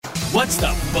What's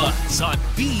the buzz on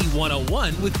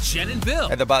B101 with Jen and Bill?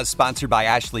 And the buzz sponsored by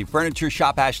Ashley Furniture.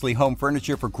 Shop Ashley Home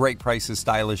Furniture for great prices,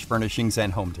 stylish furnishings,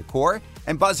 and home decor.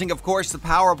 And buzzing, of course, the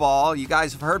Powerball. You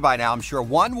guys have heard by now, I'm sure.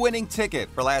 One winning ticket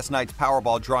for last night's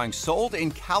Powerball drawing sold in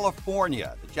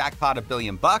California. The jackpot $1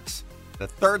 billion, the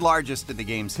third largest in the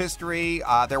game's history.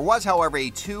 There was, however,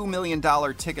 a $2 million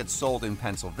ticket sold in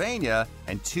Pennsylvania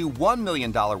and two $1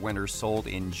 million winners sold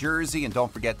in Jersey. And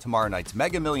don't forget tomorrow night's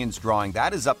Mega Millions drawing.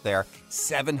 That is up there,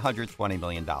 $720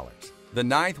 million. The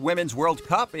 9th Women's World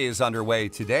Cup is underway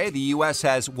today. The U.S.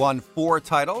 has won 4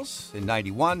 titles in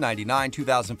 91, 99,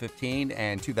 2015,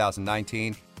 and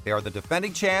 2019. They are the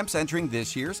defending champs entering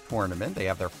this year's tournament. They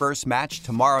have their first match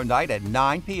tomorrow night at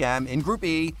 9 p.m. in Group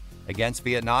E against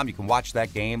Vietnam. You can watch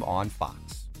that game on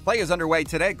Fox. Play is underway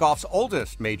today. Golf's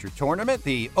oldest major tournament,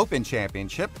 the Open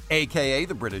Championship, a.k.a.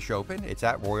 the British Open. It's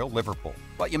at Royal Liverpool.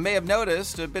 But you may have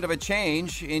noticed a bit of a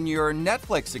change in your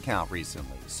Netflix account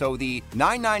recently. So the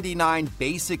 $9.99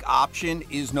 basic option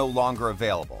is no longer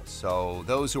available. So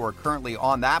those who are currently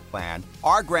on that plan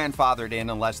are grandfathered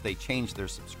in unless they change their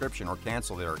subscription or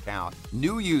cancel their account.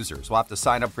 New users will have to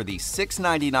sign up for the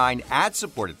 $6.99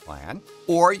 ad-supported plan,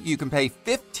 or you can pay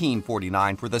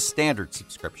 $15.49 for the standard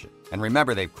subscription. And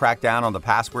remember, they've cracked down on the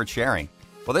password sharing.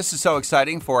 Well, this is so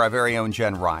exciting for our very own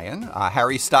Jen Ryan.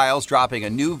 Harry Styles dropping a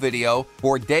new video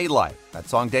for Daylight, that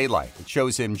song Daylight. It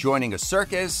shows him joining a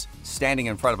circus, standing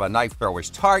in front of a knife thrower's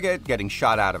target, getting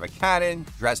shot out of a cannon,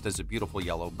 dressed as a beautiful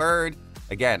yellow bird.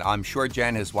 Again, I'm sure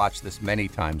Jen has watched this many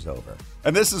times over.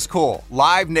 And this is cool.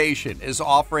 Live Nation is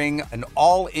offering an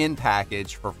all-in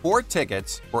package for 4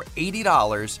 tickets for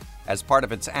 $80 as part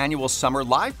of its annual summer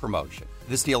live promotion.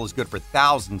 This deal is good for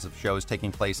thousands of shows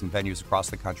taking place in venues across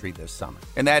the country this summer.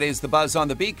 And that is the buzz on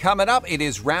the beat. Coming up, it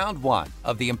is round 1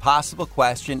 of the Impossible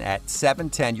Question at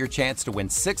 7:10. Your chance to win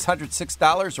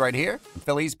 $606 right here in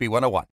Philly's B101.